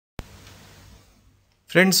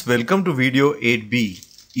Friends, welcome to video 8B,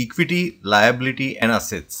 Equity, Liability and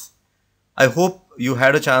Assets. I hope you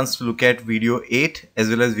had a chance to look at video 8 as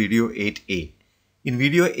well as video 8A. In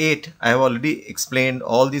video 8, I have already explained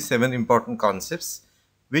all the 7 important concepts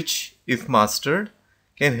which, if mastered,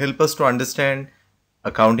 can help us to understand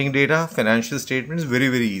accounting data, financial statements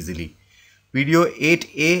very easily. Video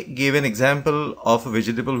 8A gave an example of a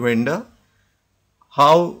vegetable vendor,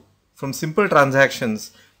 how from simple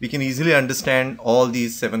transactions we can easily understand all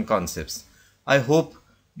these 7 concepts. I hope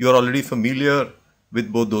you are already familiar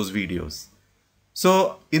with both those videos.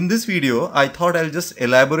 So in this video, I thought I'll just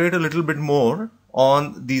elaborate a little bit more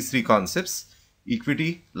on these 3 concepts: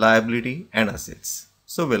 equity, liability and assets.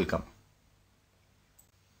 So welcome.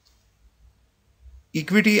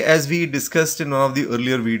 Equity, as we discussed in one of the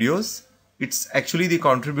earlier videos, it's actually the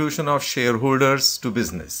contribution of shareholders to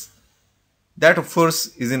business. That of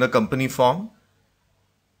course is in a company form,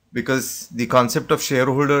 because the concept of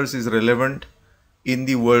shareholders is relevant in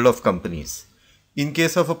the world of companies. In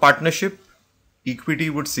case of a partnership, equity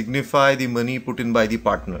would signify the money put in by the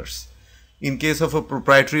partners. In case of a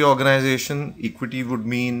proprietary organization, equity would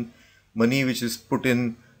mean money which is put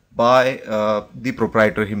in by the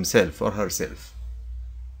proprietor himself or herself.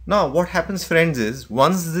 Now what happens, friends, is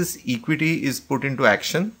once this equity is put into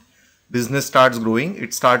action, business starts growing,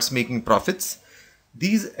 it starts making profits.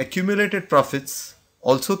 These accumulated profits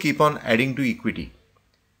also keep on adding to equity.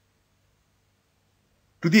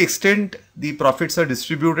 To the extent the profits are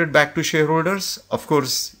distributed back to shareholders, of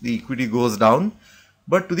course the equity goes down,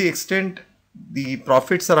 but to the extent the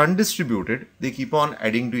profits are undistributed, they keep on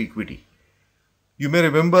adding to equity. You may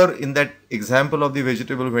remember in that example of the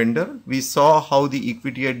vegetable vendor, we saw how the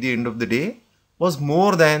equity at the end of the day was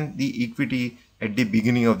more than the equity at the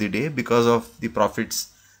beginning of the day because of the profits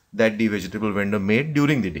that the vegetable vendor made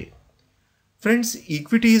during the day. Friends,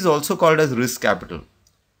 equity is also called as risk capital.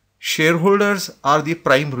 Shareholders are the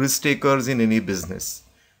prime risk takers in any business.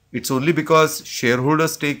 It's only because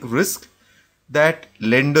shareholders take risk that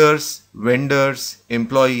lenders, vendors,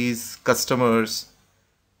 employees, customers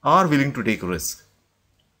are willing to take risk.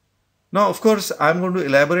 Now, of course, I'm going to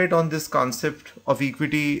elaborate on this concept of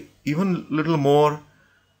equity even a little more,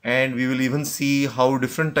 and we will even see how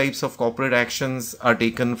different types of corporate actions are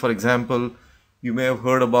taken. For example, you may have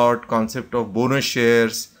heard about concept of bonus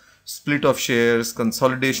shares, split of shares,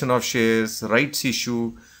 consolidation of shares, rights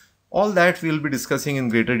issue. All that we'll be discussing in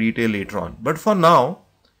greater detail later on. But for now,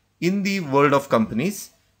 in the world of companies,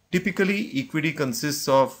 typically equity consists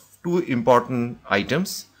of 2 important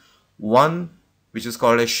items. One, which is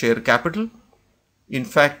called as share capital. In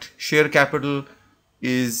fact, share capital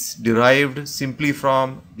is derived simply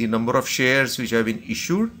from the number of shares which have been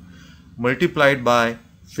issued multiplied by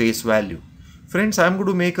face value. Friends, I'm going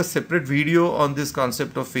to make a separate video on this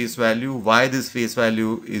concept of face value, why this face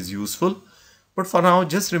value is useful. But for now,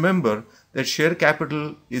 just remember that share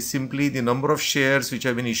capital is simply the number of shares which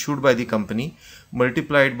have been issued by the company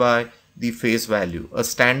multiplied by the face value. A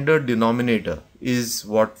standard denominator is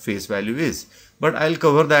what face value is. But I'll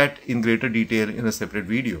cover that in greater detail in a separate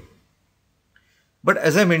video. But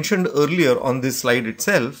as I mentioned earlier on this slide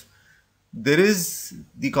itself, there is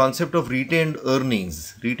the concept of retained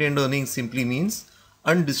earnings. Retained earnings simply means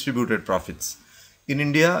undistributed profits. In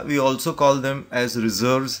India, we also call them as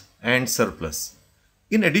reserves and surplus.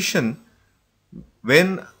 In addition,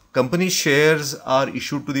 when company shares are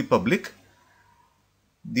issued to the public,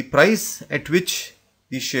 the price at which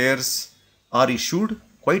the shares are issued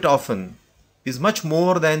quite often is much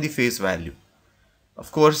more than the face value.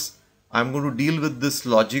 Of course, I'm going to deal with this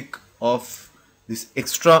logic of this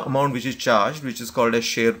extra amount which is charged, which is called a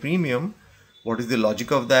share premium. What is the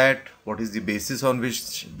logic of that? What is the basis on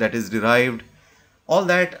which that is derived? All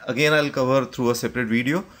that again I'll cover through a separate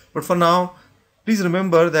video. But for now, please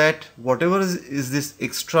remember that whatever is this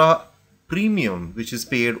extra premium which is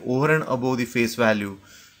paid over and above the face value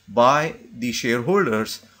by the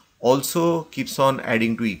shareholders also keeps on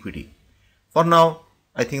adding to equity. For now,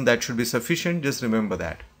 I think that should be sufficient. Just remember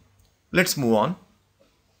that. Let's move on.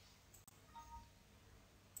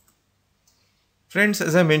 Friends,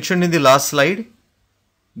 as I mentioned in the last slide,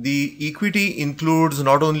 the equity includes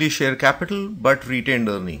not only share capital but retained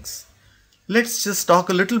earnings. Let's just talk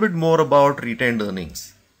a little bit more about retained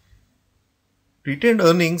earnings. Retained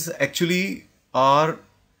earnings actually are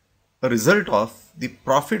a result of the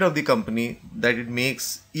profit of the company that it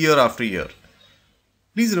makes year after year.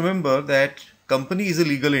 Please remember that company is a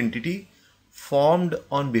legal entity formed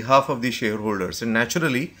on behalf of the shareholders, and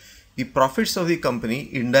naturally the profits of the company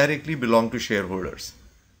indirectly belong to shareholders.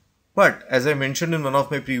 But as I mentioned in one of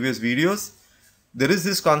my previous videos, there is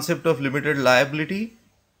this concept of limited liability,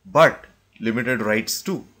 but limited rights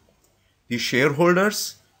too. The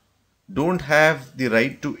shareholders don't have the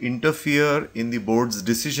right to interfere in the board's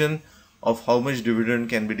decision of how much dividend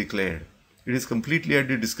can be declared. It is completely at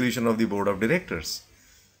the discretion of the board of directors.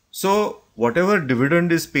 So whatever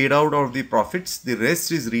dividend is paid out of the profits, the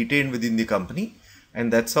rest is retained within the company,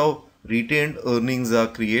 and that's how retained earnings are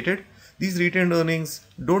created. These retained earnings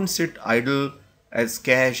don't sit idle as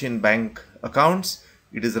cash in bank accounts.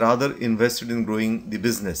 It is rather invested in growing the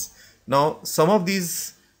business. Now, some of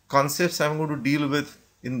these concepts I'm going to deal with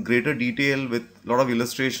in greater detail with a lot of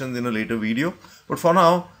illustrations in a later video. But for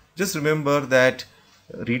now, just remember that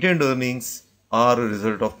retained earnings are a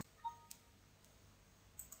result of.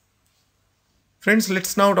 Friends,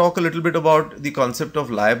 let's now talk a little bit about the concept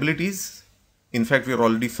of liabilities. In fact, we are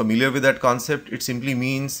already familiar with that concept. It simply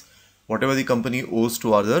means whatever the company owes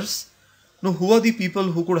to others. Now, who are the people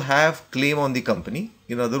who could have claim on the company?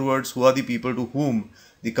 In other words, who are the people to whom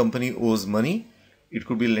the company owes money? It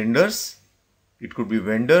could be lenders, it could be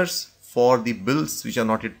vendors for the bills which are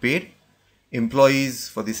not yet paid, employees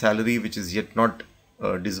for the salary which is yet not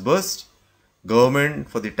disbursed, government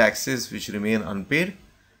for the taxes which remain unpaid,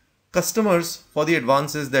 customers for the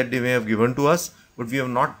advances that they may have given to us, but we have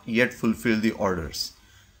not yet fulfilled the orders.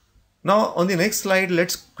 Now, on the next slide,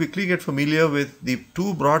 let's quickly get familiar with the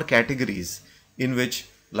two broad categories in which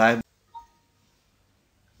liabilities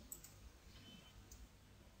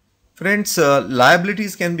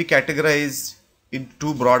can be categorized in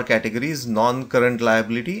two broad categories: non-current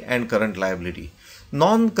liability and current liability.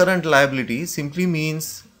 Non-current liability simply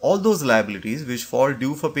means all those liabilities which fall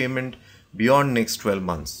due for payment beyond next 12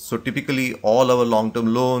 months. So typically all our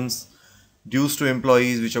long-term loans, dues to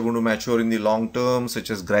employees which are going to mature in the long term, such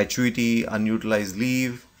as gratuity, unutilized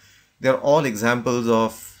leave, they are all examples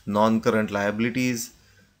of non-current liabilities.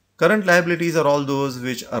 Current liabilities are all those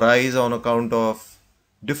which arise on account of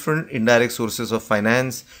different indirect sources of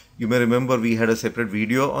finance. You may remember we had a separate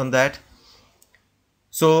video on that.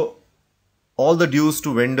 So all the dues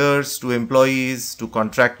to vendors, to employees, to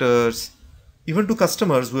contractors, even to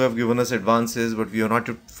customers who have given us advances but we have not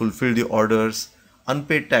fulfilled the orders,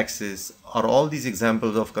 unpaid taxes, are all these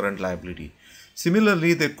examples of current liability.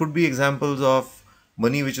 Similarly, there could be examples of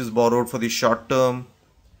money which is borrowed for the short term,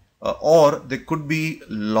 or there could be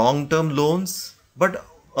long-term loans, but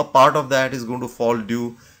a part of that is going to fall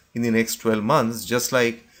due in the next 12 months, just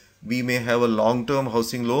like we may have a long-term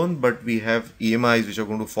housing loan, but we have EMIs which are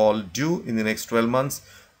going to fall due in the next 12 months,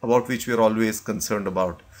 about which we are always concerned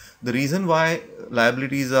about. The reason why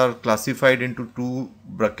liabilities are classified into two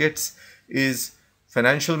buckets is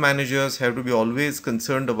financial managers have to be always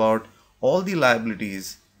concerned about all the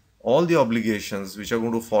liabilities, all the obligations which are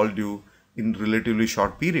going to fall due in relatively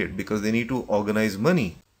short period, because they need to organize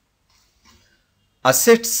money.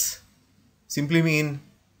 Assets simply mean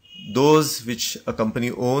those which a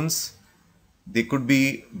company owns. They could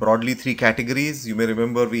be broadly three categories. You may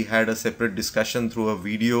remember we had a separate discussion through a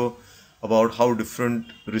video about how different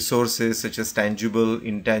resources such as tangible,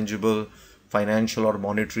 intangible, financial or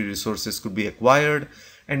monetary resources could be acquired.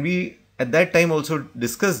 And we at that time also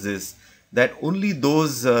discussed this, that only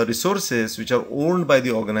those resources which are owned by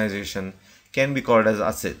the organization can be called as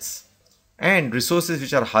assets, and resources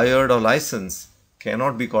which are hired or licensed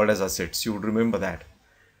cannot be called as assets. You would remember that.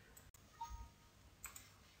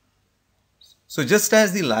 So just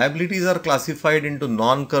as the liabilities are classified into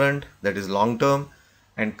non-current, that is long term,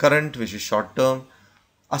 and current, which is short term,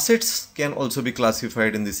 assets can also be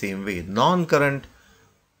classified in the same way. Non-current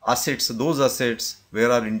assets, those assets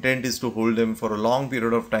where our intent is to hold them for a long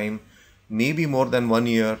period of time, maybe more than 1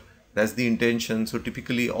 year. That's the intention. So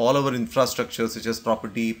typically all our infrastructure such as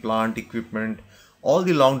property, plant, equipment, all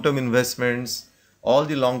the long-term investments, all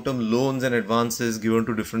the long-term loans and advances given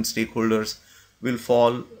to different stakeholders will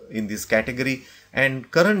fall in this category. And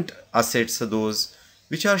current assets are those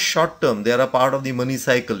which are short-term. They are a part of the money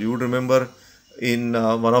cycle. You would remember in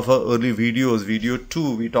one of our early videos, video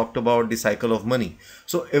 2, we talked about the cycle of money.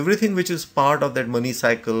 So everything which is part of that money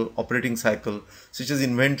cycle, operating cycle, such as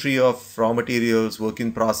inventory of raw materials, work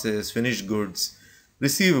in process, finished goods,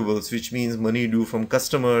 receivables, which means money due from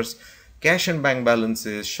customers, cash and bank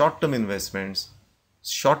balances, short-term investments,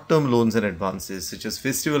 short-term loans and advances, such as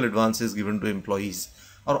festival advances given to employees,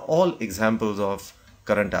 are all examples of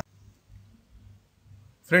current assets.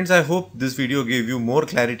 Friends, I hope this video gave you more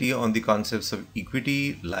clarity on the concepts of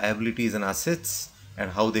equity, liabilities and assets and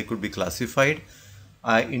how they could be classified.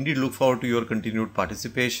 I indeed look forward to your continued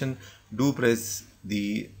participation. Do press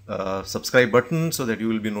the subscribe button so that you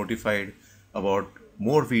will be notified about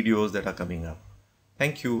more videos that are coming up.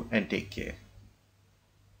 Thank you and take care.